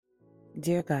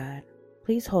Dear God,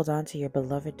 please hold on to your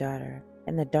beloved daughter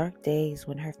in the dark days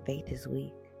when her faith is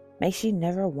weak. May she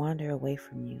never wander away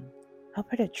from you. Help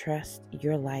her to trust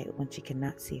your light when she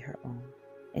cannot see her own.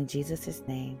 In Jesus'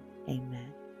 name,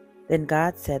 amen. Then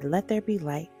God said, "Let there be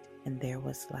light," and there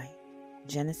was light.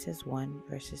 Genesis 1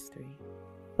 verses 3.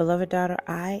 Beloved daughter,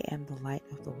 I am the light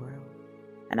of the world,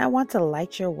 and I want to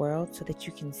light your world so that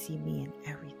you can see me in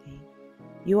everything.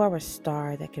 You are a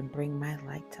star that can bring my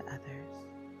light to others.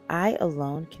 I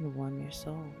alone can warm your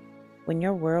soul. When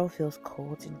your world feels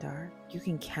cold and dark, you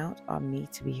can count on me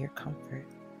to be your comfort.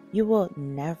 You will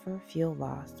never feel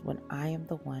lost when I am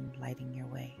the one lighting your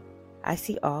way. I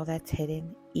see all that's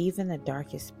hidden, even the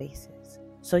darkest spaces,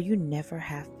 so you never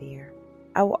have fear.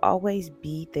 I will always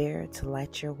be there to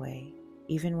light your way,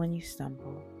 even when you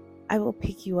stumble. I will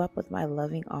pick you up with my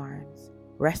loving arms.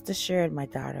 Rest assured, my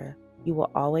daughter, you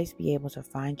will always be able to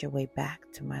find your way back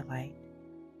to my light.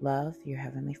 Love, your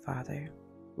Heavenly Father.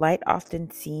 Light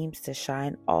often seems to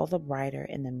shine all the brighter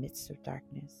in the midst of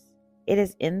darkness. It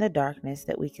is in the darkness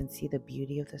that we can see the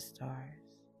beauty of the stars.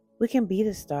 We can be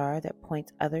the star that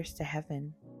points others to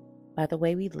heaven by the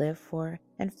way we live for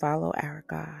and follow our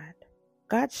God.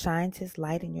 God shines His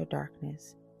light in your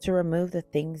darkness to remove the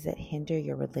things that hinder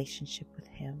your relationship with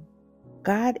Him.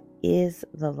 God is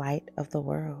the light of the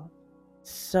world.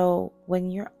 So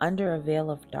when you're under a veil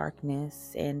of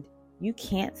darkness and you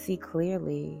can't see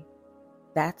clearly,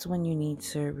 that's when you need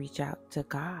to reach out to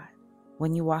God.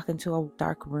 When you walk into a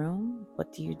dark room,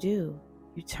 what do?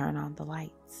 You turn on the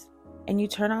lights. And you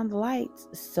turn on the lights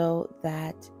so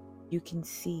that you can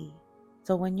see.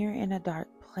 So when you're in a dark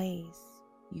place,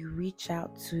 you reach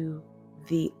out to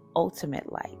the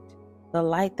ultimate light, the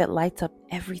light that lights up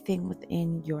everything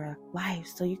within your life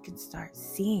so you can start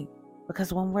seeing.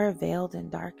 Because when we're veiled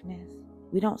in darkness,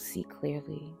 we don't see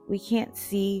clearly. We can't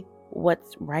see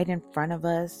what's right in front of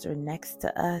us or next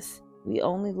to us. We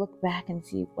only look back and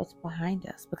see what's behind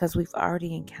us because we've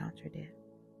already encountered it.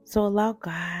 So allow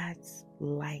God's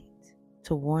light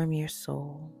to warm your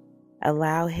soul.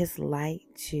 Allow His light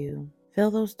to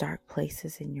fill those dark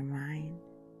places in your mind.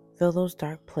 Fill those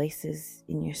dark places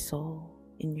in your soul,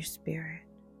 in your spirit.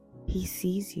 He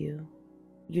sees you.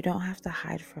 You don't have to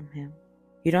hide from Him.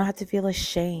 You don't have to feel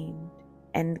ashamed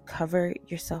and cover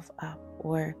yourself up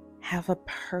or have a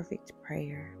perfect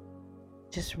prayer.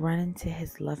 Just run into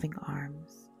His loving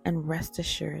arms and rest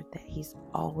assured that He's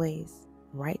always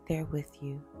right there with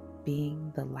you,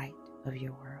 being the light of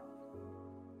your world.